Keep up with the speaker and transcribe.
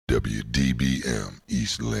WDBM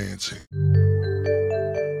East Lansing.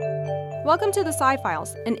 Welcome to the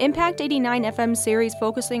Sci-Files, an Impact 89 FM series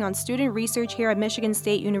focusing on student research here at Michigan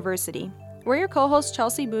State University. We're your co-hosts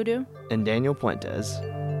Chelsea Boudou and Daniel Puentes.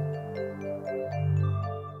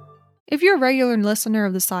 If you're a regular listener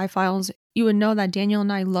of the Sci-Files, you would know that Daniel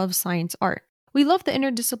and I love science art. We love the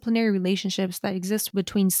interdisciplinary relationships that exist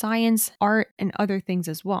between science, art, and other things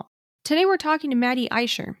as well. Today we're talking to Maddy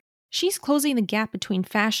Eischer. She's closing the gap between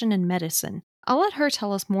fashion and medicine. I'll let her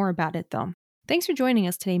tell us more about it though. Thanks for joining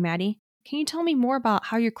us today, Maddy. Can you tell me more about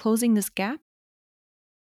how you're closing this gap?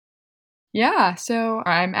 Yeah, so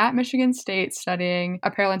I'm at Michigan State studying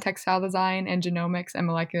apparel and textile design and genomics and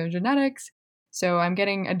molecular genetics. So I'm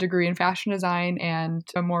getting a degree in fashion design and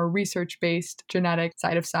a more research-based genetic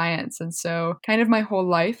side of science. And so kind of my whole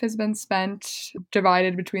life has been spent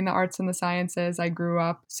divided between the arts and the sciences. I grew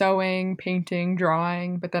up sewing, painting,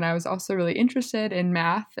 drawing, but then I was also really interested in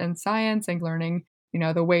math and science and learning,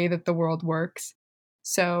 the way that the world works.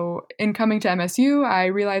 So in coming to MSU, I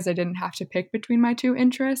realized I didn't have to pick between my two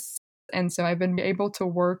interests. And so I've been able to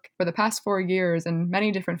work for the past 4 years in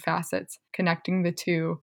many different facets, connecting the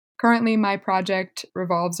two. Currently, my project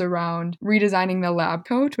revolves around redesigning the lab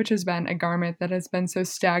coat, which has been a garment that has been so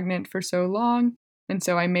stagnant for so long. And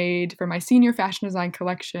so I made, for my senior fashion design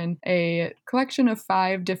collection, a collection of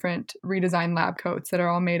 5 different redesigned lab coats that are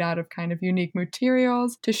all made out of kind of unique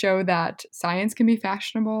materials to show that science can be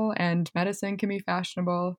fashionable and medicine can be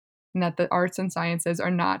fashionable, and that the arts and sciences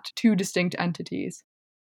are not two distinct entities.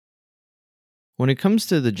 When it comes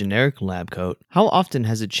to the generic lab coat, how often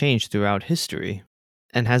has it changed throughout history?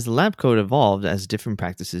 And has the lab coat evolved as different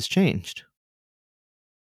practices changed?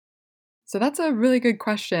 So that's a really good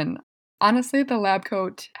question. Honestly, the lab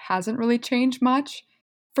coat hasn't really changed much.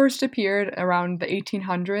 First appeared around the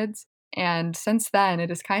 1800s, and since then it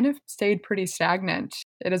has kind of stayed pretty stagnant.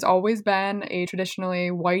 It has always been a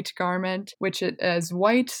traditionally white garment, which it is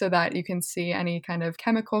white so that you can see any kind of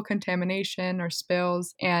chemical contamination or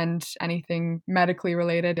spills and anything medically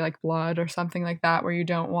related like blood or something like that where you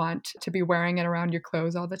don't want to be wearing it around your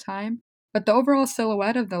clothes all the time. But the overall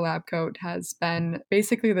silhouette of the lab coat has been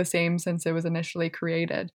basically the same since it was initially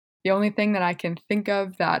created. The only thing that I can think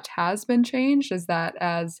of that has been changed is that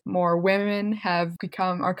as more women have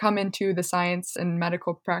come into the science and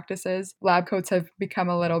medical practices, lab coats have become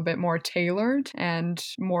a little bit more tailored and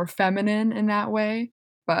more feminine in that way.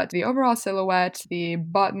 But the overall silhouette, the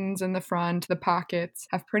buttons in the front, the pockets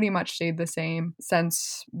have pretty much stayed the same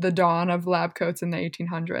since the dawn of lab coats in the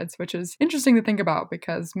 1800s, which is interesting to think about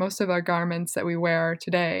because most of our garments that we wear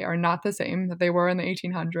today are not the same that they were in the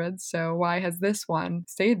 1800s. So why has this one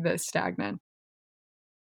stayed this stagnant?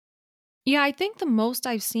 Yeah, I think the most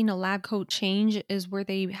I've seen a lab coat change is where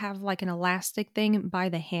they have like an elastic thing by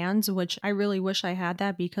the hands, which I really wish I had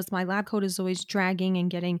that because my lab coat is always dragging and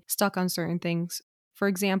getting stuck on certain things. For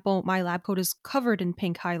example, my lab coat is covered in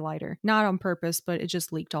pink highlighter, not on purpose, but it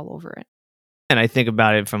just leaked all over it. And I think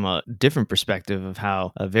about it from a different perspective of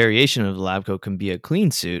how a variation of the lab coat can be a clean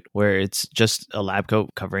suit, where it's just a lab coat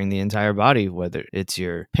covering the entire body, whether it's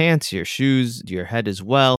your pants, your shoes, your head as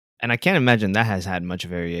well. And I can't imagine that has had much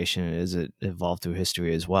variation as it evolved through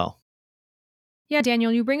history as well. Yeah,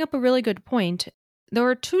 Daniel, you bring up a really good point. There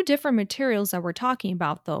are 2 different materials that we're talking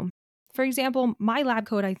about, though. For example, my lab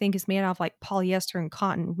coat, I think, is made out of like polyester and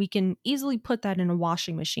cotton. We can easily put that in a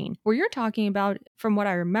washing machine. Where you're talking about, from what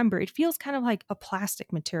I remember, it feels kind of like a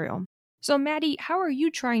plastic material. So, Maddy, how are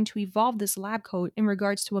you trying to evolve this lab coat in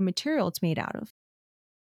regards to what material it's made out of?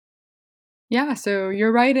 Yeah, so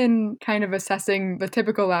you're right in kind of assessing the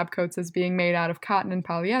typical lab coats as being made out of cotton and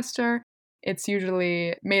polyester. It's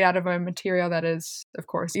usually made out of a material that is, of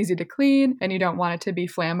course, easy to clean, and you don't want it to be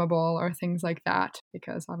flammable or things like that,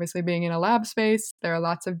 because obviously being in a lab space, there are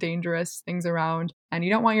lots of dangerous things around, and you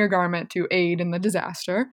don't want your garment to aid in the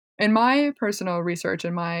disaster. In my personal research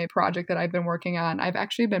and my project that I've been working on, I've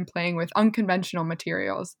actually been playing with unconventional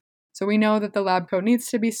materials. So we know that the lab coat needs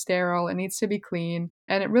to be sterile, it needs to be clean,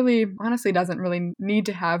 and it really, honestly, doesn't really need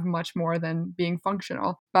to have much more than being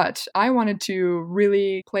functional. But I wanted to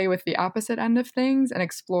really play with the opposite end of things and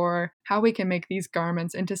explore how we can make these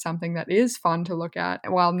garments into something that is fun to look at,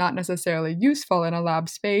 while not necessarily useful in a lab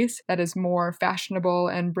space, that is more fashionable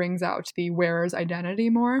and brings out the wearer's identity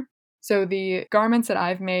more. So the garments that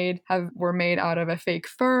I've made were made out of a fake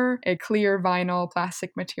fur, a clear vinyl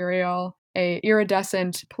plastic material, a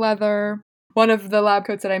iridescent pleather. One of the lab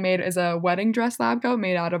coats that I made is a wedding dress lab coat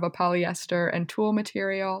made out of a polyester and tulle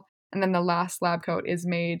material. And then the last lab coat is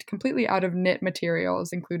made completely out of knit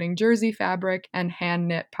materials, including jersey fabric and hand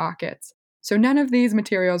knit pockets. So none of these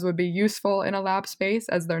materials would be useful in a lab space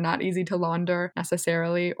as they're not easy to launder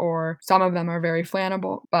necessarily, or some of them are very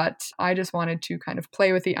flammable, but I just wanted to kind of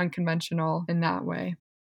play with the unconventional in that way.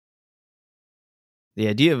 The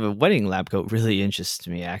idea of a wedding lab coat really interests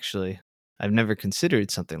me, actually. I've never considered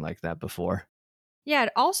something like that before. Yeah,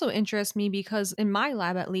 it also interests me because in my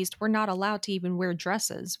lab at least, we're not allowed to even wear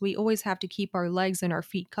dresses. We always have to keep our legs and our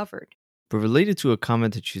feet covered. But related to a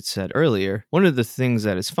comment that you said earlier, one of the things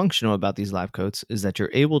that is functional about these lab coats is that you're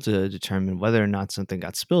able to determine whether or not something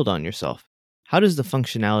got spilled on yourself. How does the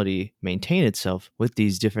functionality maintain itself with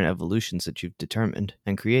these different evolutions that you've determined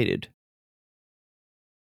and created?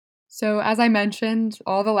 So, as I mentioned,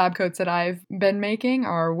 all the lab coats that I've been making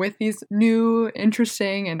are with these new,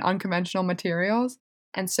 interesting, and unconventional materials.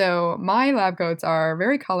 And so, my lab coats are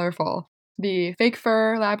very colorful. The fake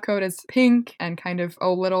fur lab coat is pink and kind of a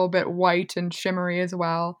little bit white and shimmery as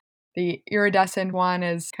well. The iridescent one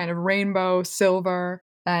is kind of rainbow silver.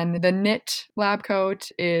 And the knit lab coat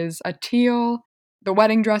is a teal. The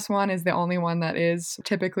wedding dress one is the only one that is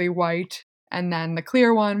typically white. And then the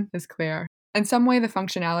clear one is clear. In some way, the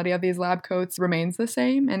functionality of these lab coats remains the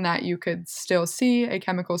same in that you could still see a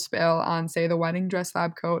chemical spill on, say, the wedding dress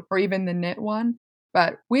lab coat or even the knit one.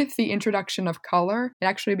 But with the introduction of color, it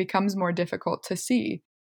actually becomes more difficult to see.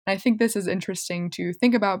 And I think this is interesting to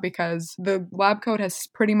think about because the lab coat has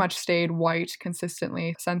pretty much stayed white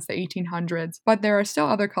consistently since the 1800s, but there are still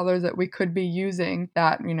other colors that we could be using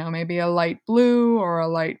that, maybe a light blue or a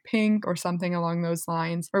light pink or something along those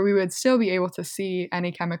lines, where we would still be able to see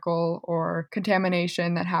any chemical or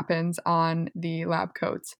contamination that happens on the lab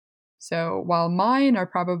coats. So while mine are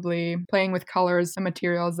probably playing with colors and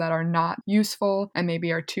materials that are not useful and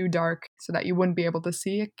maybe are too dark so that you wouldn't be able to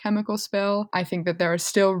see a chemical spill, I think that there is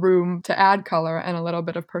still room to add color and a little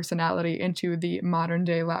bit of personality into the modern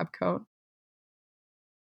day lab coat.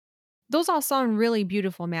 Those all sound really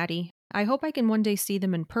beautiful, Maddie. I hope I can one day see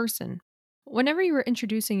them in person. Whenever you were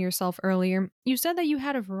introducing yourself earlier, you said that you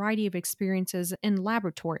had a variety of experiences in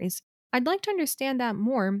laboratories. I'd like to understand that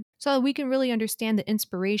more so that we can really understand the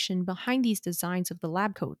inspiration behind these designs of the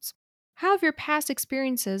lab coats. How have your past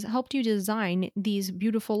experiences helped you design these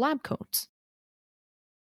beautiful lab coats?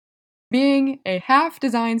 Being a half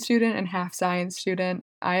design student and half science student,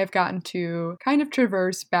 I have gotten to kind of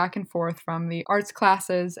traverse back and forth from the arts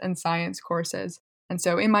classes and science courses. And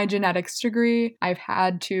so in my genetics degree, I've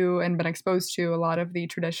had to and been exposed to a lot of the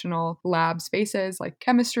traditional lab spaces like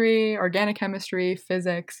chemistry, organic chemistry,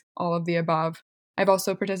 physics, all of the above. I've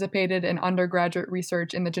also participated in undergraduate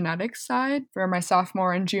research in the genetics side. For my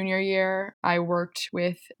sophomore and junior year, I worked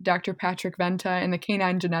with Dr. Patrick Venta in the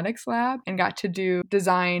canine genetics lab and got to do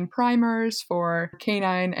design primers for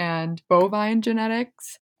canine and bovine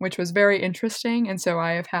genetics, which was very interesting. And so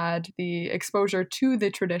I have had the exposure to the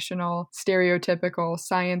traditional stereotypical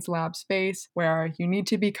science lab space where you need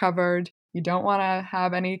to be covered. You don't want to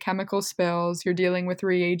have any chemical spills. You're dealing with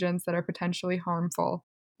reagents that are potentially harmful.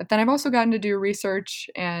 But then I've also gotten to do research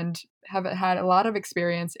and have had a lot of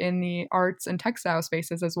experience in the arts and textile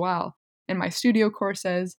spaces as well in my studio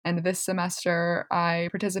courses. And this semester, I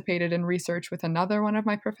participated in research with another one of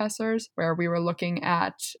my professors where we were looking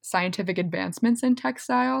at scientific advancements in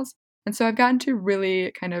textiles. And so I've gotten to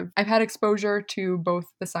really I've had exposure to both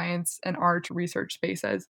the science and art research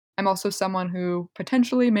spaces. I'm also someone who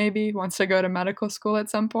potentially maybe wants to go to medical school at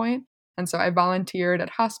some point. And so I volunteered at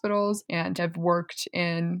hospitals and have worked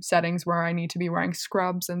in settings where I need to be wearing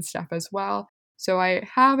scrubs and stuff as well. So I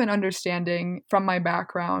have an understanding from my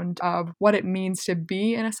background of what it means to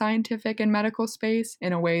be in a scientific and medical space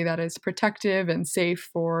in a way that is protective and safe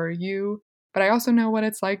for you. But I also know what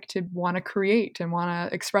it's like to want to create and want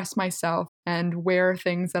to express myself and wear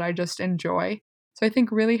things that I just enjoy. So I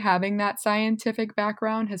think really having that scientific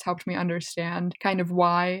background has helped me understand kind of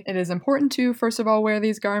why it is important to, first of all, wear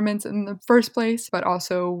these garments in the first place, but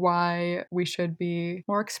also why we should be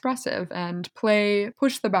more expressive and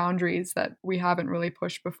push the boundaries that we haven't really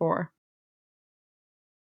pushed before.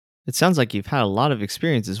 It sounds like you've had a lot of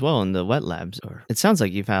experience as well in the wet labs, or it sounds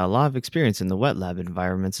like you've had a lot of experience in the wet lab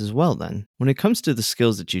environments as well then. When it comes to the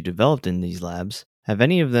skills that you developed in these labs, have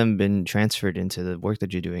any of them been transferred into the work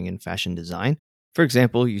that you're doing in fashion design? For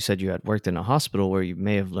example, you said you had worked in a hospital where you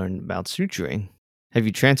may have learned about suturing. Have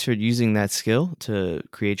you transferred using that skill to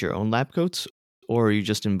create your own lab coats, or are you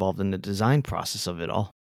just involved in the design process of it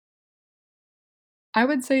all? I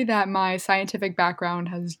would say that my scientific background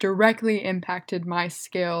has directly impacted my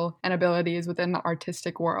skill and abilities within the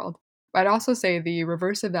artistic world. But I'd also say the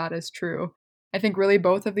reverse of that is true. I think really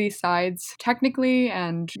both of these sides, technically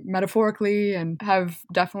and metaphorically, and have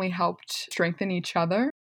definitely helped strengthen each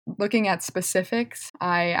other. Looking at specifics,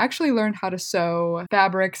 I actually learned how to sew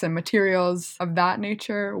fabrics and materials of that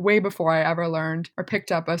nature way before I ever learned or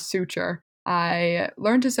picked up a suture. I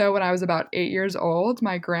learned to sew when I was about 8 years old.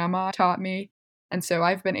 My grandma taught me. And so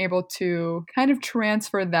I've been able to kind of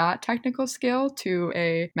transfer that technical skill to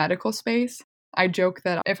a medical space. I joke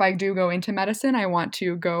that if I do go into medicine, I want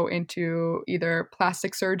to go into either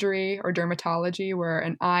plastic surgery or dermatology, where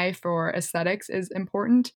an eye for aesthetics is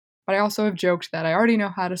important. But I also have joked that I already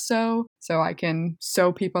know how to sew, so I can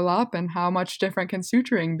sew people up, and how much different can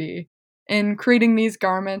suturing be? In creating these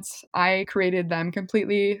garments, I created them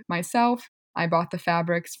completely myself. I bought the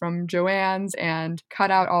fabrics from Joann's and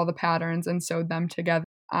cut out all the patterns and sewed them together.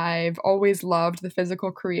 I've always loved the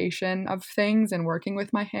physical creation of things and working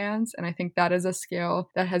with my hands, and I think that is a skill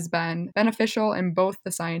that has been beneficial in both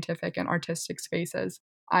the scientific and artistic spaces.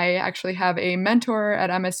 I actually have a mentor at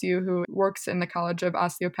MSU who works in the College of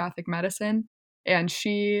Osteopathic Medicine, and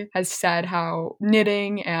she has said how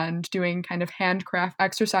knitting and doing kind of handcraft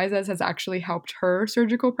exercises has actually helped her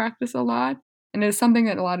surgical practice a lot. And it is something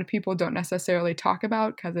that a lot of people don't necessarily talk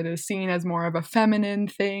about because it is seen as more of a feminine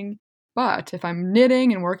thing. But if I'm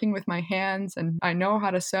knitting and working with my hands and I know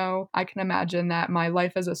how to sew, I can imagine that my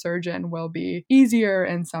life as a surgeon will be easier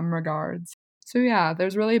in some regards. So, yeah,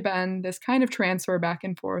 there's really been this kind of transfer back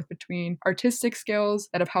and forth between artistic skills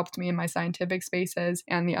that have helped me in my scientific spaces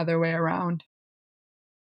and the other way around.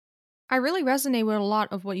 I really resonate with a lot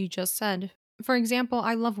of what you just said. For example,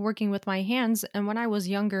 I love working with my hands, and when I was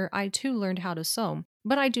younger, I too learned how to sew,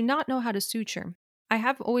 but I do not know how to suture. I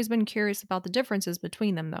have always been curious about the differences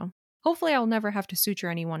between them, though. Hopefully, I'll never have to suture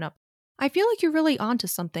anyone up. I feel like you're really onto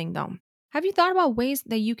something, though. Have you thought about ways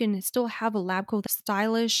that you can still have a lab coat that's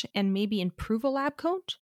stylish and maybe improve a lab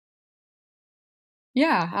coat?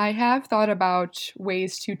 Yeah, I have thought about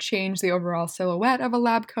ways to change the overall silhouette of a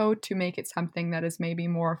lab coat to make it something that is maybe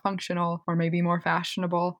more functional or maybe more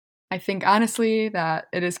fashionable. I think honestly that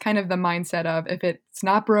it is kind of the mindset of if it's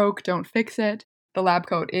not broke, don't fix it. The lab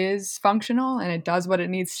coat is functional and it does what it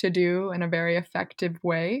needs to do in a very effective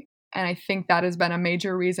way. And I think that has been a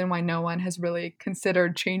major reason why no one has really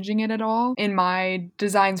considered changing it at all. In my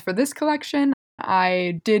designs for this collection,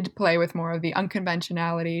 I did play with more of the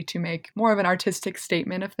unconventionality to make more of an artistic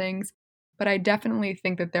statement of things. But I definitely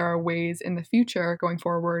think that there are ways in the future going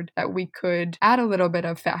forward that we could add a little bit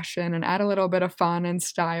of fashion and add a little bit of fun and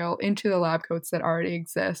style into the lab coats that already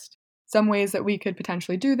exist. Some ways that we could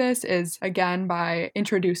potentially do this is, again, by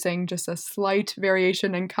introducing just a slight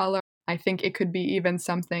variation in color. I think it could be even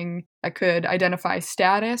something that could identify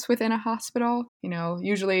status within a hospital.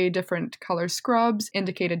 Usually different color scrubs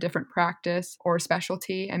indicate a different practice or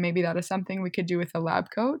specialty, and maybe that is something we could do with a lab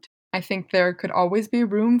coat. I think there could always be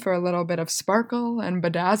room for a little bit of sparkle and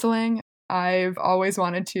bedazzling. I've always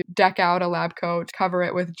wanted to deck out a lab coat, cover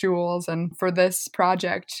it with jewels, and for this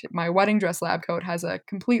project, my wedding dress lab coat has a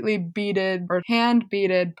completely beaded or hand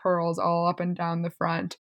beaded pearls all up and down the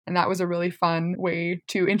front. And that was a really fun way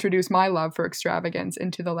to introduce my love for extravagance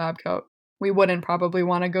into the lab coat. We wouldn't probably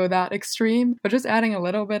want to go that extreme, but just adding a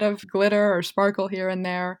little bit of glitter or sparkle here and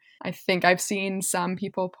there. I think I've seen some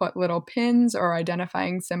people put little pins or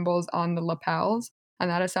identifying symbols on the lapels. And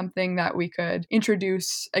that is something that we could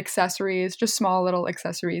introduce accessories, just small little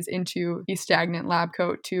accessories, into the stagnant lab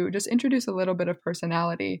coat to just introduce a little bit of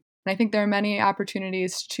personality. And I think there are many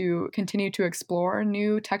opportunities to continue to explore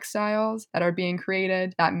new textiles that are being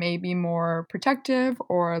created that may be more protective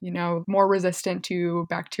or, more resistant to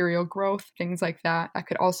bacterial growth, things like that, that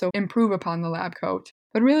could also improve upon the lab coat.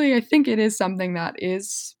 But really, I think it is something that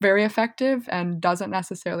is very effective and doesn't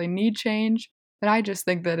necessarily need change. But I just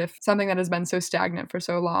think that if something that has been so stagnant for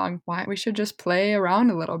so long, why we should just play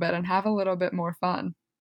around a little bit and have a little bit more fun.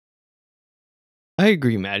 I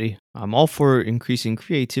agree, Maddie. I'm all for increasing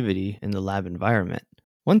creativity in the lab environment.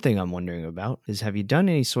 One thing I'm wondering about is, have you done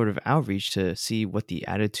any sort of outreach to see what the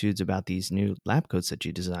attitudes about these new lab coats that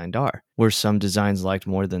you designed are? Were some designs liked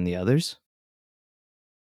more than the others?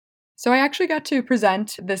 So I actually got to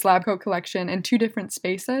present this lab coat collection in two different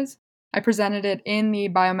spaces. I presented it in the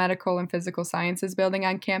Biomedical and Physical Sciences building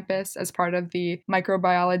on campus as part of the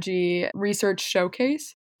Microbiology Research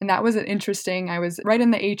Showcase. And that was interesting. I was right in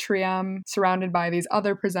the atrium, surrounded by these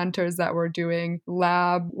other presenters that were doing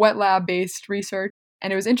wet lab based research.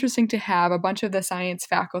 And it was interesting to have a bunch of the science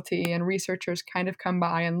faculty and researchers kind of come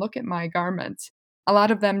by and look at my garments. A lot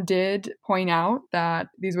of them did point out that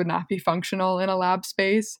these would not be functional in a lab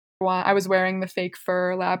space. I was wearing the fake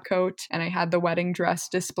fur lab coat and I had the wedding dress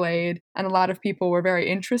displayed, and a lot of people were very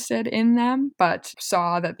interested in them, but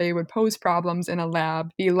saw that they would pose problems in a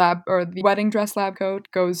lab. The wedding dress lab coat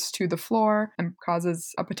goes to the floor and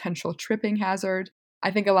causes a potential tripping hazard.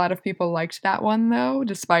 I think a lot of people liked that one though,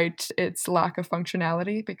 despite its lack of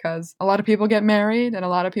functionality, because a lot of people get married and a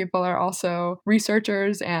lot of people are also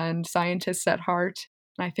researchers and scientists at heart.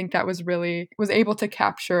 And I think that was able to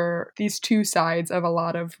capture these two sides of a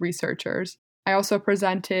lot of researchers. I also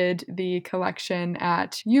presented the collection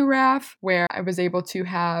at URAF, where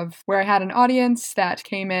I had an audience that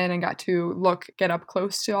came in and got to get up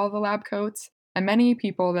close to all the lab coats. And many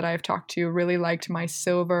people that I've talked to really liked my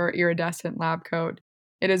silver iridescent lab coat.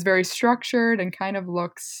 It is very structured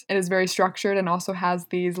and also has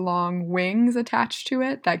these long wings attached to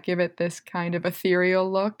it that give it this kind of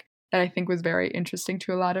ethereal look that I think was very interesting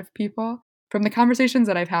to a lot of people. From the conversations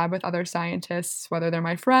that I've had with other scientists, whether they're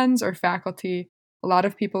my friends or faculty, a lot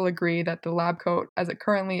of people agree that the lab coat, as it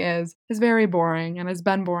currently is very boring and has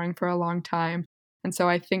been boring for a long time. And so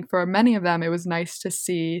I think for many of them, it was nice to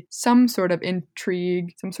see some sort of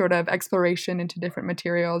intrigue, some sort of exploration into different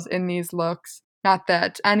materials in these looks. Not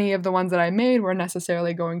that any of the ones that I made were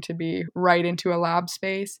necessarily going to be right into a lab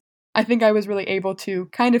space. I think I was really able to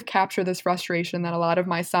kind of capture this frustration that a lot of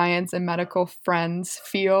my science and medical friends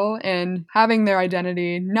feel in having their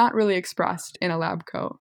identity not really expressed in a lab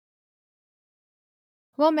coat.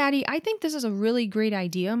 Well, Maddy, I think this is a really great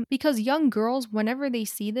idea because young girls, whenever they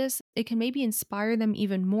see this, it can maybe inspire them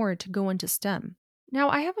even more to go into STEM. Now,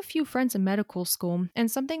 I have a few friends in medical school, and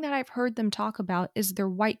something that I've heard them talk about is their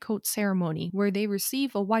white coat ceremony, where they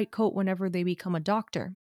receive a white coat whenever they become a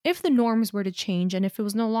doctor. If the norms were to change and if it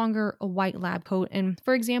was no longer a white lab coat and,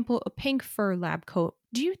 for example, a pink fur lab coat,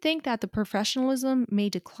 do you think that the professionalism may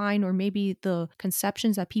decline or maybe the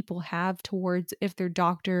conceptions that people have towards if their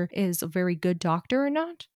doctor is a very good doctor or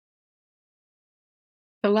not?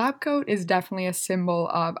 The lab coat is definitely a symbol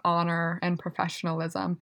of honor and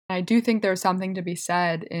professionalism. I do think there's something to be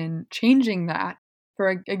said in changing that.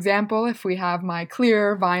 For example, if we have my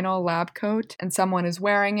clear vinyl lab coat and someone is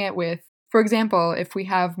wearing it for example, if we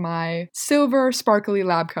have my silver sparkly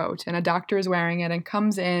lab coat and a doctor is wearing it and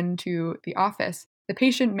comes into the office, the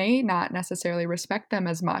patient may not necessarily respect them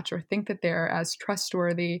as much or think that they're as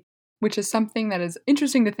trustworthy, which is something that is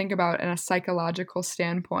interesting to think about in a psychological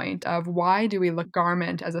standpoint of why do we look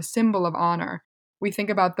garment as a symbol of honor? We think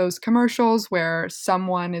about those commercials where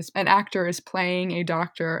an actor is playing a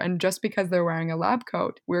doctor, and just because they're wearing a lab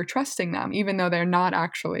coat, we're trusting them, even though they're not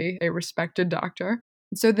actually a respected doctor.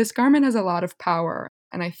 So this garment has a lot of power,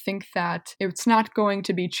 and I think that it's not going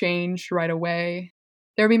to be changed right away.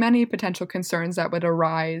 There will be many potential concerns that would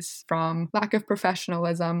arise from lack of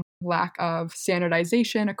professionalism, lack of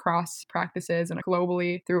standardization across practices and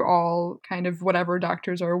globally through all kind of whatever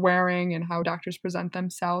doctors are wearing and how doctors present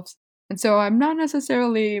themselves. And so I'm not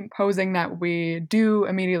necessarily posing that we do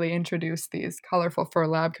immediately introduce these colorful fur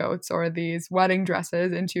lab coats or these wedding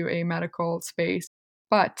dresses into a medical space.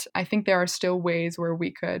 But I think there are still ways where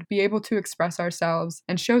we could be able to express ourselves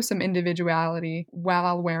and show some individuality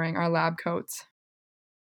while wearing our lab coats.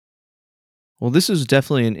 Well, this was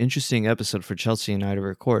definitely an interesting episode for Chelsea and I to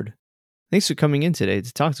record. Thanks for coming in today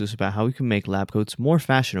to talk to us about how we can make lab coats more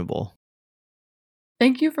fashionable.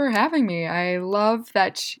 Thank you for having me. I love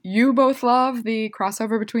that you both love the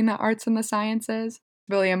crossover between the arts and the sciences. It's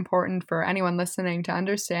really important for anyone listening to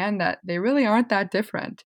understand that they really aren't that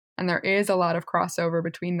different. And there is a lot of crossover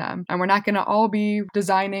between them. And we're not going to all be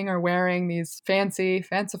designing or wearing these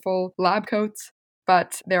fanciful lab coats,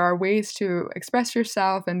 but there are ways to express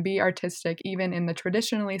yourself and be artistic even in the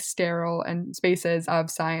traditionally sterile and spaces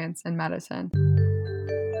of science and medicine.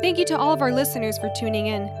 Thank you to all of our listeners for tuning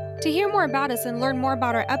in. To hear more about us and learn more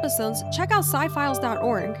about our episodes, check out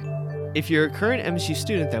scifiles.org. If you're a current MSU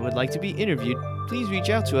student that would like to be interviewed, please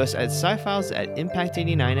reach out to us at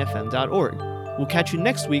scifiles@impact89fm.org. We'll catch you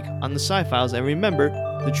next week on the Sci-Files, and remember,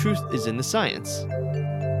 the truth is in the science.